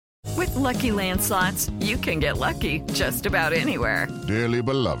With Lucky Land Slots, you can get lucky just about anywhere. Dearly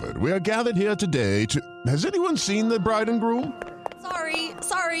beloved, we are gathered here today to... Has anyone seen the bride and groom?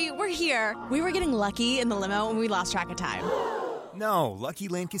 Sorry, we're here. We were getting lucky in the limo and we lost track of time. No, Lucky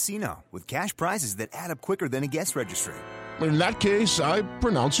Land Casino, with cash prizes that add up quicker than a guest registry. In that case, I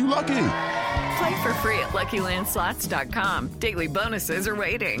pronounce you lucky. Play for free at LuckyLandSlots.com. Daily bonuses are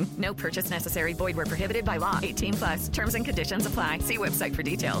waiting. No purchase necessary. Void where prohibited by law. 18+. Terms and conditions apply. See website for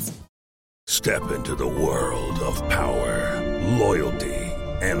details. Step into the world of power, loyalty,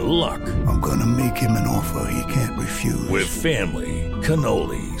 and luck. I'm gonna make him an offer he can't refuse. With family,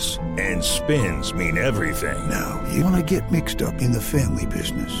 cannolis, and spins mean everything. Now, you wanna get mixed up in the family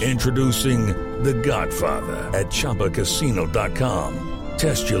business. Introducing The Godfather at ChumbaCasino.com.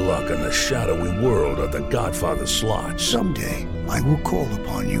 Test your luck in the shadowy world of The Godfather slot. Someday, I will call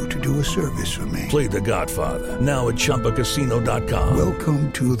upon you to do a service for me. Play The Godfather now at ChumbaCasino.com.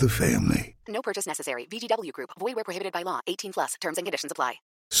 Welcome to the family. No purchase necessary. VGW Group. Void where prohibited by law. 18+. Terms and conditions apply.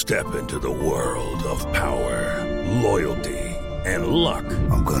 Step into the world of power, loyalty, and luck.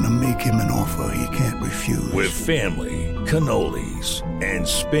 I'm gonna make him an offer he can't refuse. With family, cannolis, and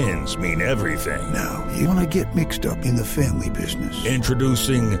spins mean everything. Now, you wanna get mixed up in the family business.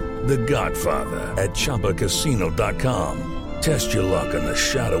 Introducing The Godfather at ChumbaCasino.com. Test your luck in the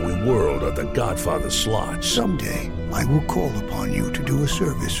shadowy world of The Godfather slot. Someday, I will call upon you to do a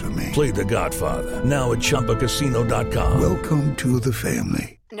service for me. Play The Godfather now at ChumbaCasino.com. Welcome to the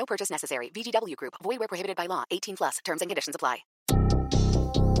family. No purchase necessary. VGW Group. Void where prohibited by law. 18+. Terms and conditions apply.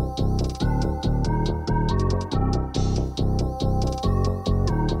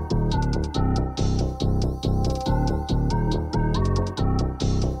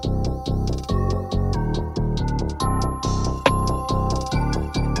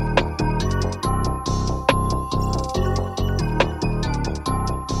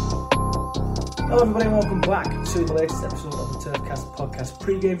 Hello everybody and welcome back to the latest episode of the Turfcast podcast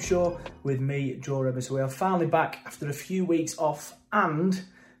pre-game show with me, Joe Rebus. We are finally back after a few weeks off and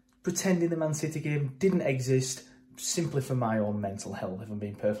pretending the Man City game didn't exist simply for my own mental health, if I'm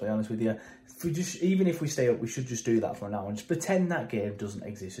being perfectly honest with you. Even if we stay up, we should just do that for an hour and just pretend that game doesn't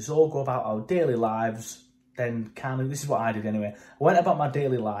exist. Just all go about our daily lives, then this is what I did anyway. I went about my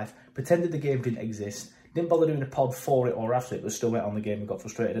daily life, pretended the game didn't exist, didn't bother doing a pod for it or after it, but still went on the game and got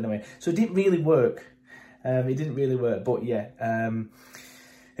frustrated anyway. So it didn't really work. But yeah.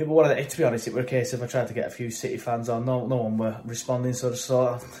 To be honest, it was a case of I tried to get a few City fans on. No one were responding, so I just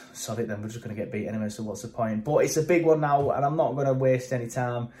thought, sorry then, we're just going to get beat anyway, so what's the point? But it's a big one now, and I'm not going to waste any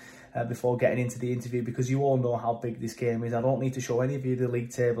time before getting into the interview, because you all know how big this game is. I don't need to show any of you the league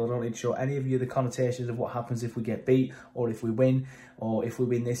table. I don't need to show any of you the connotations of what happens if we get beat, or if we win, or if we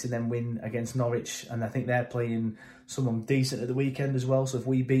win this and then win against Norwich. And I think they're playing someone decent at the weekend as well. So if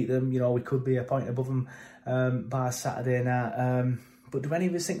we beat them, we could be a point above them by Saturday night. But do any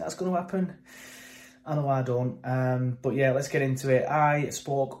of us think that's going to happen? I know I don't. But yeah, let's get into it. I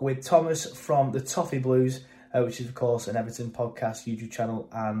spoke with Thomas from the Toffee Blues, which is, of course, an Everton podcast, YouTube channel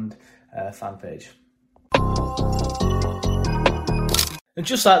and fan page. And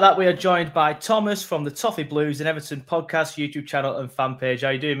just like that, we are joined by Thomas from the Toffee Blues, an Everton podcast, YouTube channel and fan page. How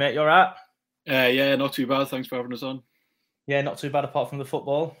you doing, mate? You all right? Yeah, not too bad. Thanks for having us on. Yeah, not too bad apart from the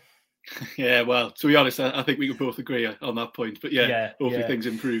football. Yeah, well, to be honest, I think we can both agree on that point. But hopefully things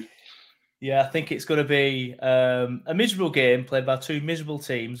improve. Yeah, I think it's going to be a miserable game played by two miserable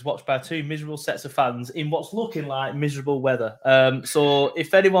teams, watched by two miserable sets of fans in what's looking like miserable weather. So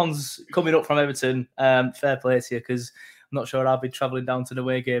if anyone's coming up from Everton, fair play to you, because I'm not sure I'll be travelling down to the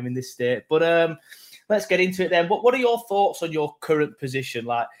away game in this state. But let's get into it then. What are your thoughts on your current position?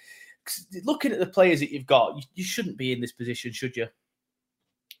 Like, looking at the players that you've got, you shouldn't be in this position, should you?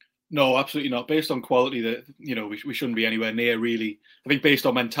 No, absolutely not. Based on quality, that we shouldn't be anywhere near, really. I think based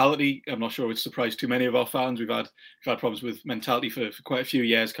on mentality, I'm not sure it's surprised too many of our fans. We've had problems with mentality for quite a few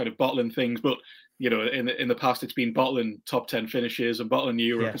years, kind of bottling things. But in the past, it's been bottling top 10 finishes and bottling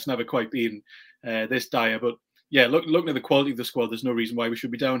Europe. Yeah. It's never quite been this dire. But yeah, looking at the quality of the squad, there's no reason why we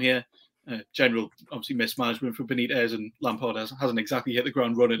should be down here. General, obviously, mismanagement from Benitez and Lampard hasn't exactly hit the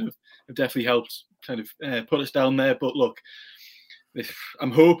ground running. Have definitely helped kind of put us down there. But look,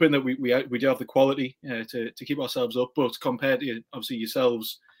 I'm hoping that we do have the quality to keep ourselves up. But compared to obviously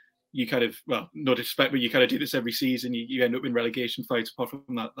yourselves, you kind of, well, no disrespect, but you kind of do this every season. You end up in relegation fights, apart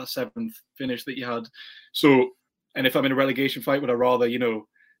from that 7th finish that you had. So, and if I'm in a relegation fight, would I rather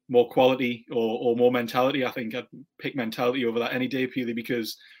more quality or more mentality? I think I'd pick mentality over that any day, purely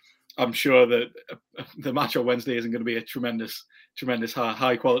because I'm sure that the match on Wednesday isn't going to be a tremendous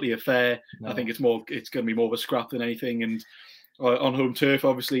high quality affair. No. I think it's going to be more of a scrap than anything. And on home turf,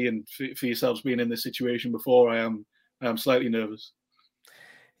 obviously, and for yourselves being in this situation before, I am slightly nervous.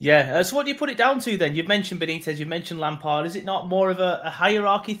 Yeah. So what do you put it down to then? You've mentioned Benitez, you've mentioned Lampard. Is it not more of a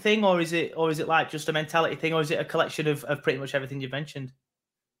hierarchy thing, or is it like just a mentality thing, or is it a collection of pretty much everything you've mentioned?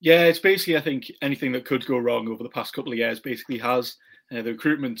 Yeah, it's basically, I think, anything that could go wrong over the past couple of years basically has. The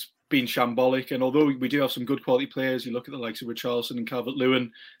recruitment's been shambolic, and although we do have some good quality players, you look at the likes of Richarlison and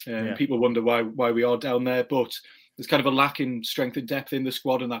Calvert-Lewin, people wonder why we are down there, but there's kind of a lack in strength and depth in the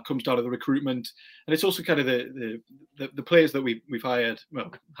squad, and that comes down to the recruitment. And it's also kind of the players that we've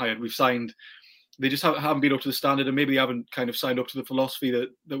signed, they just haven't been up to the standard, and maybe they haven't kind of signed up to the philosophy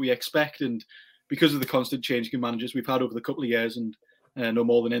that we expect. And because of the constant changing of managers we've had over the couple of years, and no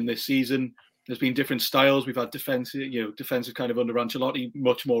more than in this season, there's been different styles. We've had defensive kind of under Ancelotti,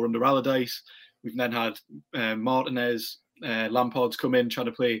 much more under Allardyce. We've then had Martinez, Lampard's come in trying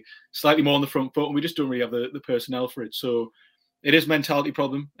to play slightly more on the front foot, and we just don't really have the personnel for it. So it is a mentality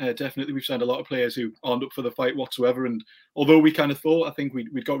problem. Definitely, we've signed a lot of players who aren't up for the fight whatsoever. And although we kind of thought, I think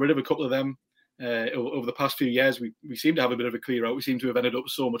we'd got rid of a couple of them over the past few years, we seem to have a bit of a clear out. We seem to have ended up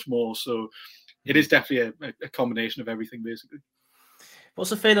with so much more. So it is definitely a combination of everything, basically. What's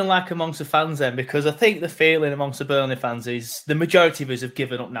the feeling like amongst the fans then? Because I think the feeling amongst the Burnley fans is the majority of us have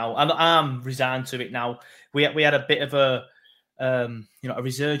given up now, and I'm resigned to it now. We had a bit of a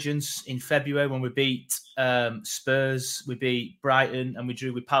resurgence in February when we beat Spurs, we beat Brighton, and we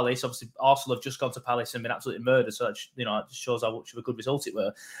drew with Palace. Obviously, Arsenal have just gone to Palace and been absolutely murdered, so that, it just shows how much of a good result it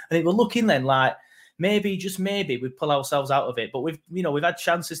were. And it were looking then like maybe, just maybe, we'd pull ourselves out of it. But we've had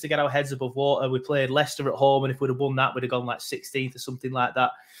chances to get our heads above water. We played Leicester at home, and if we'd have won that, we'd have gone like 16th or something like that.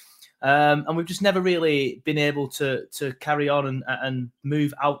 And we've just never really been able to carry on and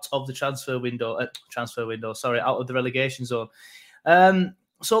move out of the transfer window, out of the relegation zone.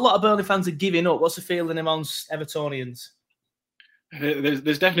 So a lot of Burnley fans are giving up. What's the feeling amongst Evertonians?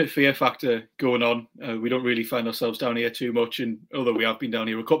 There's definite fear factor going on. We don't really find ourselves down here too much, and although we have been down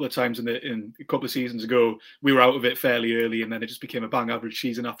here a couple of times in a couple of seasons ago, we were out of it fairly early, and then it just became a bang average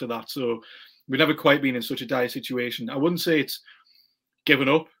season after that. So we've never quite been in such a dire situation. I wouldn't say it's given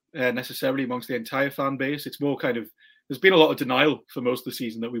up necessarily amongst the entire fan base. It's more kind of, there's been a lot of denial for most of the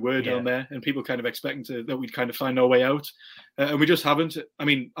season that we were down there, and people kind of expecting that we'd kind of find our way out, and we just haven't. I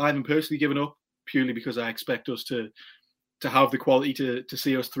mean, I haven't personally given up purely because I expect us to have the quality to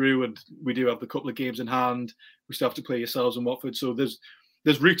see us through, and we do have the couple of games in hand. We still have to play yourselves and Watford, so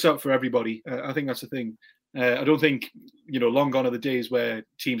there's routes out for everybody. I think that's the thing. I don't think, long gone are the days where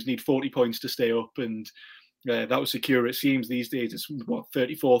teams need 40 points to stay up, and that was secure. It seems these days it's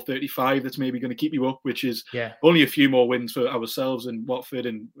 34, 35 that's maybe going to keep you up, which is only a few more wins for ourselves and Watford,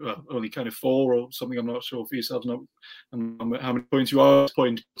 and only kind of 4 or something. I'm not sure for yourselves how many points you are at this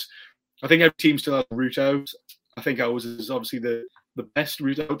point. I think every team still has a route out. I think ours is obviously the best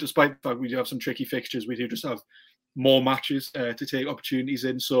route out, despite the fact we do have some tricky fixtures. We do just have more matches to take opportunities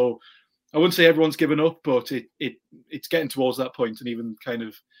in. So I wouldn't say everyone's given up, but it's getting towards that point, and even kind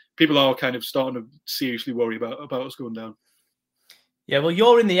of people are kind of starting to seriously worry about us going down. Yeah, well,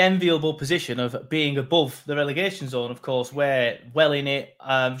 you're in the enviable position of being above the relegation zone, of course. We're well in it.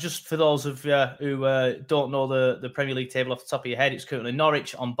 Just for those of you who don't know the Premier League table off the top of your head, it's currently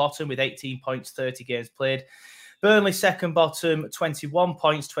Norwich on bottom with 18 points, 30 games played. Burnley second bottom, 21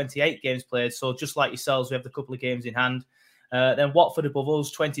 points, 28 games played. So just like yourselves, we have the couple of games in hand. Then Watford above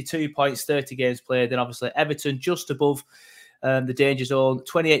us, 22 points, 30 games played. Then obviously Everton just above the danger zone,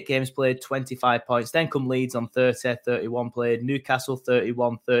 28 games played, 25 points. Then come Leeds on 30, 31 played. Newcastle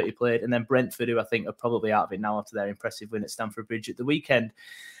 31, 30 played. And then Brentford, who I think are probably out of it now after their impressive win at Stamford Bridge at the weekend.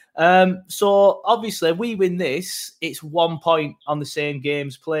 So obviously we win this, it's 1 point on the same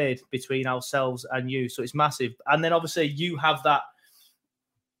games played between ourselves and you. So it's massive. And then obviously you have that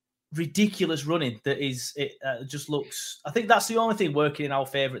ridiculous running that is, it just looks, I think that's the only thing working in our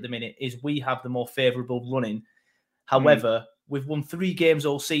favour at the minute is we have the more favourable running. However, we've won 3 games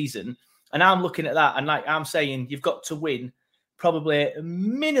all season, and I'm looking at that and like I'm saying, you've got to win probably a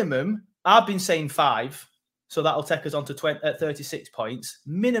minimum. I've been saying 5, so that'll take us on to 36 points,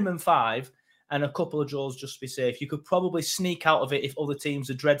 minimum 5, and a couple of draws just to be safe. You could probably sneak out of it if other teams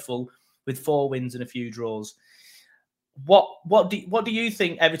are dreadful with 4 wins and a few draws. What do you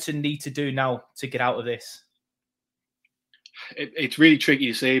think Everton need to do now to get out of this? It's really tricky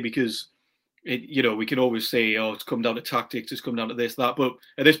to say because we can always say, oh, it's come down to tactics, it's come down to this, that. But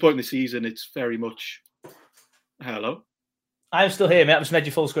at this point in the season, it's very much... Hello? I'm still here, mate. I've just made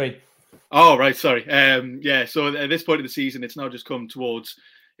you full screen. Oh, right. Sorry. So at this point of the season, it's now just come towards...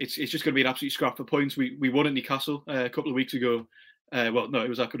 It's just going to be an absolute scrap for points. We won at Newcastle a couple of weeks ago. It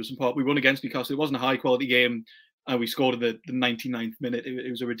was at Goodison Park. We won against Newcastle. It wasn't a high-quality game. and we scored in the 99th minute. It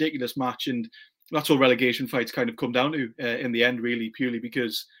was a ridiculous match, and that's all relegation fights kind of come down to in the end, really, purely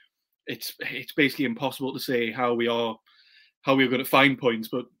because it's basically impossible to say how we're going to find points,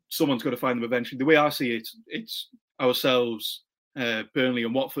 but someone's got to find them eventually. The way I see it, it's ourselves, Burnley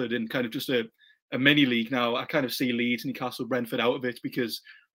and Watford, in kind of just a mini league now. I kind of see Leeds, Newcastle, Brentford out of it because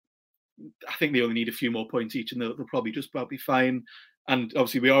I think they only need a few more points each, and they'll probably just about be fine. And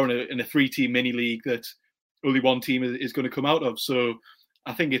obviously, we are in a 3-team mini league that only one team is going to come out of. So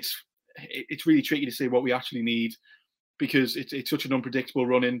I think it's really tricky to say what we actually need because it's such an unpredictable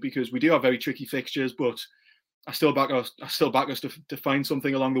run-in. Because we do have very tricky fixtures, but I still back us to find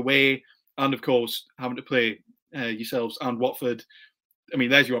something along the way. And of course, having to play yourselves and Watford. I mean,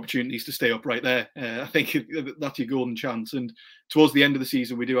 there's your opportunities to stay up right there. I think that's your golden chance. And towards the end of the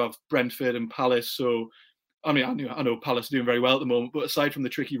season, we do have Brentford and Palace. So, I mean, I know Palace are doing very well at the moment, but aside from the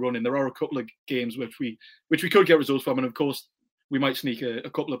tricky run-in, there are a couple of games which we could get results from. And of course, we might sneak a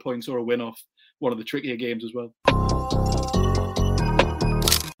couple of points or a win off one of the trickier games as well.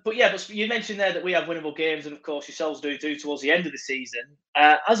 But yeah, but you mentioned there that we have winnable games, and of course yourselves do towards the end of the season.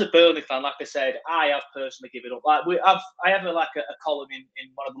 As a Burnley fan, like I said, I have personally given up. Like I have a column in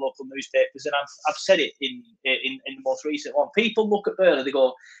one of the local newspapers, and I've said it in the most recent one. People look at Burnley, they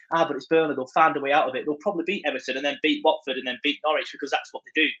go, but it's Burnley. They'll find a way out of it. They'll probably beat Everton and then beat Watford and then beat Norwich because that's what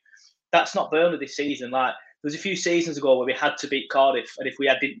they do. That's not Burnley this season. Like there was a few seasons ago where we had to beat Cardiff, and if we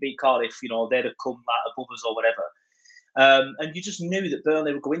didn't beat Cardiff, they'd have come like above us or whatever. And you just knew that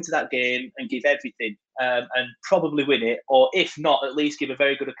Burnley would go into that game and give everything and probably win it, or if not, at least give a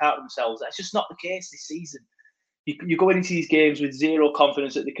very good account of themselves. That's just not the case this season. You're going into these games with zero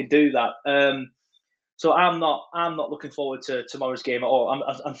confidence that they can do that. So I'm not looking forward to tomorrow's game at all.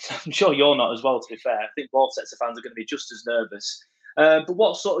 I'm sure you're not as well, to be fair. I think both sets of fans are going to be just as nervous. But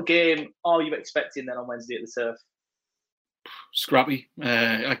what sort of game are you expecting then on Wednesday at the Turf? Scrappy.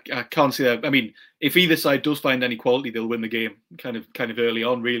 I can't see that. I mean, if either side does find any quality, they'll win the game kind of early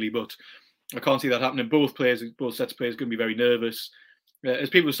on, really. But I can't see that happening. Both sets of players are going to be very nervous. As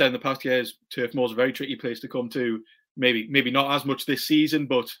people have said in the past years, Turf Moor is a very tricky place to come to. Maybe not as much this season,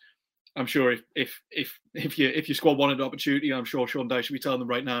 but I'm sure if your squad wanted an opportunity, I'm sure Sean Dyche should be telling them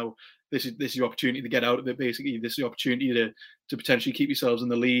right now, this is your opportunity to get out of it. Basically, this is your opportunity to potentially keep yourselves in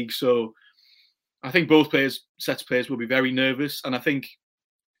the league. So I think both sets of players will be very nervous, and I think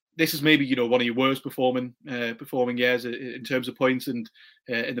this is maybe one of your worst performing years in terms of points and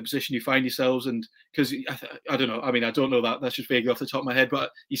in the position you find yourselves. And because I don't know, I mean I don't know that's just vaguely off the top of my head, but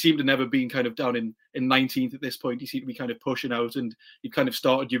you seem to never been kind of down in 19th at this point. You seem to be kind of pushing out, and you've kind of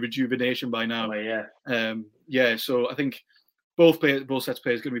started your rejuvenation by now. Oh, yeah. So I think both sets of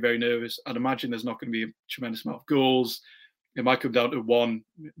players are going to be very nervous. I'd imagine there's not going to be a tremendous amount of goals. It might come down to one,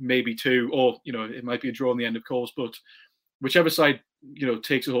 maybe two, or it might be a draw in the end, of course. But whichever side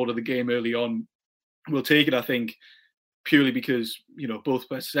takes a hold of the game early on, will take it. I think purely because both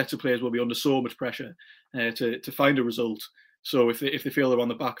sets of players will be under so much pressure to find a result. So if they feel they're on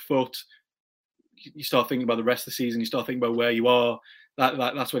the back foot, you start thinking about the rest of the season. You start thinking about where you are.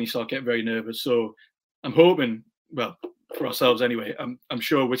 That's when you start getting very nervous. So I'm hoping, well, for ourselves anyway, I'm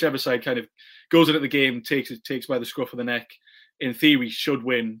sure whichever side kind of goes into the game, takes by the scruff of the neck, in theory should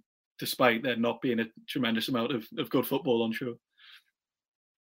win, despite there not being a tremendous amount of good football on show.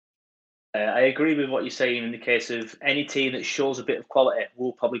 I agree with what you're saying in the case of any team that shows a bit of quality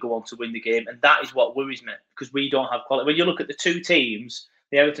will probably go on to win the game, and that is what worries me, because we don't have quality. When you look at the two teams,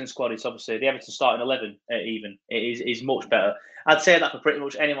 the Everton squad is obviously the Everton starting 11 even is much better. I'd say that for pretty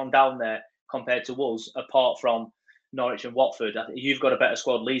much anyone down there compared to us, apart from Norwich and Watford. I think you've got a better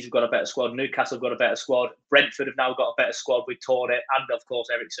squad. Leeds have got a better squad. Newcastle have got a better squad. Brentford have now got a better squad with Torre and, of course,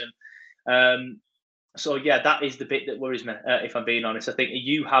 Eriksen. So, yeah, that is the bit that worries me, if I'm being honest. I think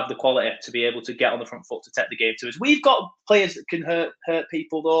you have the quality to be able to get on the front foot to take the game to us. We've got players that can hurt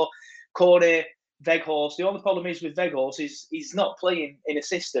people, though. Corey, Weghorst. The only problem is with Weghorst is he's not playing in a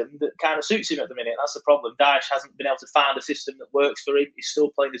system that kind of suits him at the minute. That's the problem. Dyche hasn't been able to find a system that works for him. He's still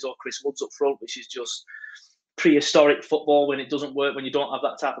playing his old Chris Woods up front, which is just prehistoric football when it doesn't work, when you don't have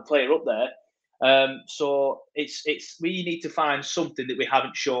that type of player up there. So we need to find something that we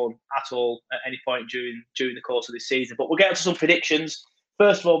haven't shown at all at any point during the course of this season. But we'll get into some predictions.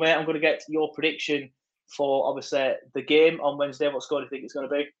 First of all, mate, I'm going to get your prediction for obviously the game on Wednesday. What score do you think it's going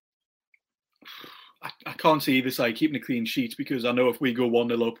to be? I can't see either side keeping a clean sheet, because I know if we go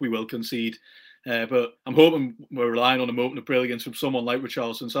 1-0 up, we will concede. But I'm hoping we're relying on a moment of brilliance from someone like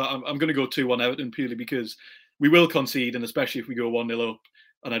Richarlison. So I'm going to go 2-1 Everton, purely because we will concede, and especially if we go 1-0 up.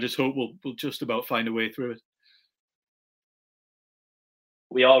 And I just hope we'll just about find a way through it.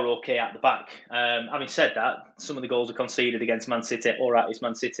 we are okay at the back. Having said that, some of the goals are conceded against Man City. All right, it's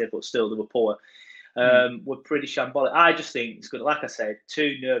Man City, but still they were poor. We're pretty shambolic. I just think it's good. Like I said,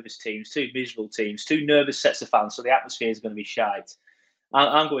 2 nervous teams, 2 miserable teams, 2 nervous sets of fans. So the atmosphere is going to be shite.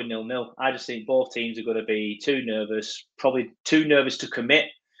 I'm going 0-0. I just think both teams are going to be too nervous, probably too nervous to commit.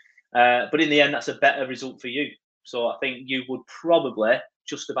 But in the end, that's a better result for you. So I think you would probably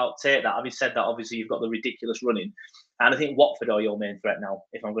just about take that. Having said that, obviously you've got the ridiculous running. And I think Watford are your main threat now,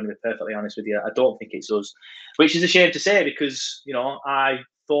 if I'm going to be perfectly honest with you. I don't think it's us, which is a shame to say because, I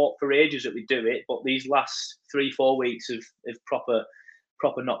thought for ages that we'd do it, but these last 3-4 weeks have proper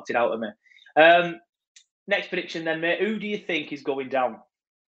knocked it out of me. Next prediction then, mate. Who do you think is going down?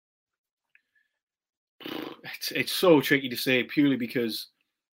 It's so tricky to say purely because,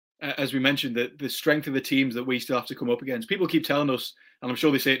 as we mentioned, the strength of the teams that we still have to come up against. People keep telling us, and I'm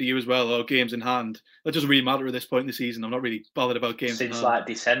sure they say it to you as well, games in hand. That doesn't really matter at this point in the season. I'm not really bothered about games in hand. Since like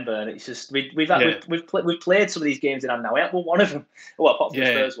December, and it's just we've played some of these games in hand now. We haven't won one of them. Well, apart from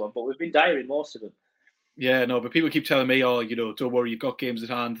the first one, but we've been dire in most of them. Yeah, no, but people keep telling me, don't worry, you've got games at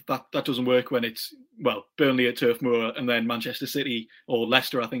hand. That doesn't work when it's, Burnley at Turf Moor and then Manchester City or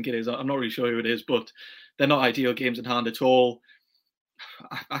Leicester, I think it is. I'm not really sure who it is, but they're not ideal games in hand at all.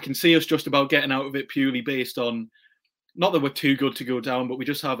 I can see us just about getting out of it purely based on, not that we're too good to go down, but we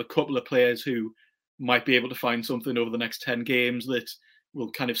just have a couple of players who might be able to find something over the next 10 games that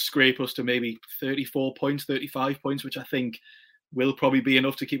will kind of scrape us to maybe 34 points, 35 points, which I think will probably be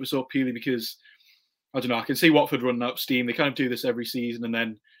enough to keep us up purely because, I don't know, I can see Watford running out of steam. They kind of do this every season and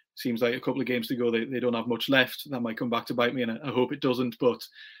then seems like a couple of games to go, they don't have much left. That might come back to bite me and I hope it doesn't. But,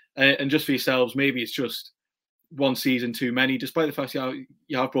 and just for yourselves, maybe it's just one season too many, despite the fact you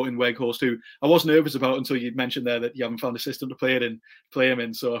have brought in Weghorst, who I was nervous about until you mentioned there that you haven't found a system to play him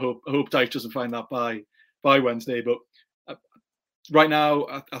in. So I hope Dyche doesn't find that by Wednesday. But right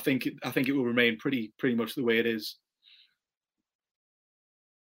now, I think it will remain pretty much the way it is.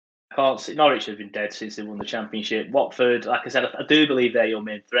 Norwich have been dead since they won the Championship. Watford, like I said, I do believe they're your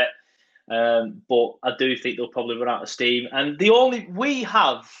main threat, but I do think they'll probably run out of steam. And we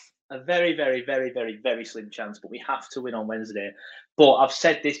have a very, very, very, very, very slim chance, but we have to win on Wednesday. But I've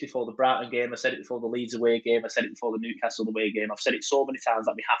said this before the Brighton game, I said it before the Leeds away game, I said it before the Newcastle away game. I've said it so many times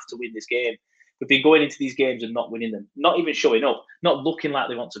that we have to win this game. We've been going into these games and not winning them, not even showing up, not looking like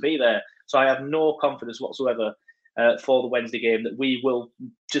they want to be there. So I have no confidence whatsoever for the Wednesday game that we will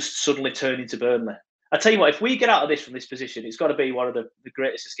just suddenly turn into Burnley. I tell you what, if we get out of this from this position, it's got to be one of the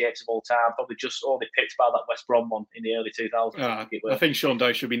greatest escapes of all time. Probably just only picked by that West Brom one in the early 2000s. I think Sean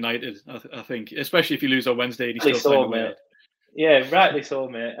Dyche should be knighted. I think, especially if you lose on Wednesday, he's still so, mate. Yeah, rightly so,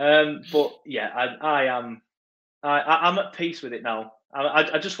 mate. But yeah, I'm at peace with it now.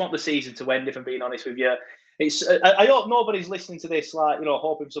 I just want the season to end. If I'm being honest with you, I hope nobody's listening to this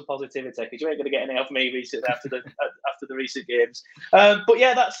hoping for some positivity, because you ain't going to get any of me recently after the recent games. But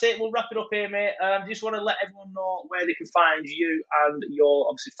yeah, that's it. We'll wrap it up here, mate. Just want to let everyone know where they can find you and your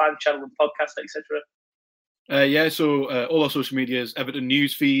obviously fan channel and podcast, etc. So all our social media is Everton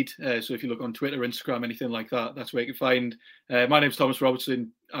Newsfeed. So if you look on Twitter, Instagram, anything like that, that's where you can find. My name's Thomas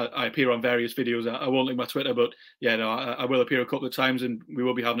Robertson. I appear on various videos. I won't link my Twitter, but I will appear a couple of times, and we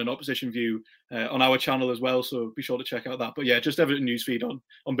will be having an opposition view on our channel as well. So be sure to check out that. But yeah, just Everton Newsfeed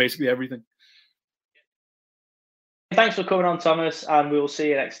on basically everything. Thanks for coming on, Thomas, and we will see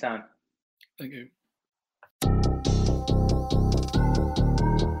you next time. Thank you.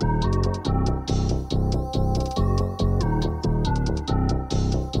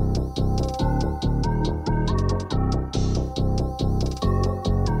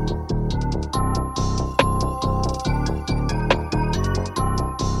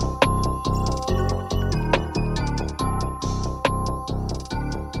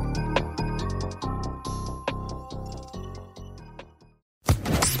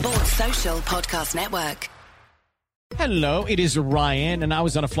 Podcast Network. Hello, it is Ryan, and I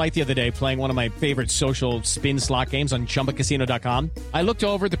was on a flight the other day playing one of my favorite social spin slot games on ChumbaCasino.com. I looked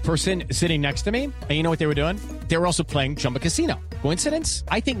over at the person sitting next to me, and you know what they were doing? They were also playing Chumba Casino. Coincidence?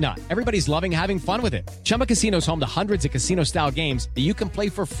 I think not. Everybody's loving having fun with it. Chumba Casino is home to hundreds of casino-style games that you can play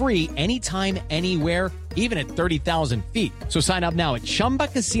for free anytime, anywhere, even at 30,000 feet. So sign up now at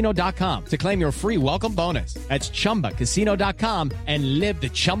ChumbaCasino.com to claim your free welcome bonus. That's ChumbaCasino.com and live the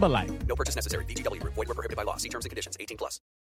Chumba life. No purchase necessary. VGW. Void where prohibited by law. See terms and conditions. 18+.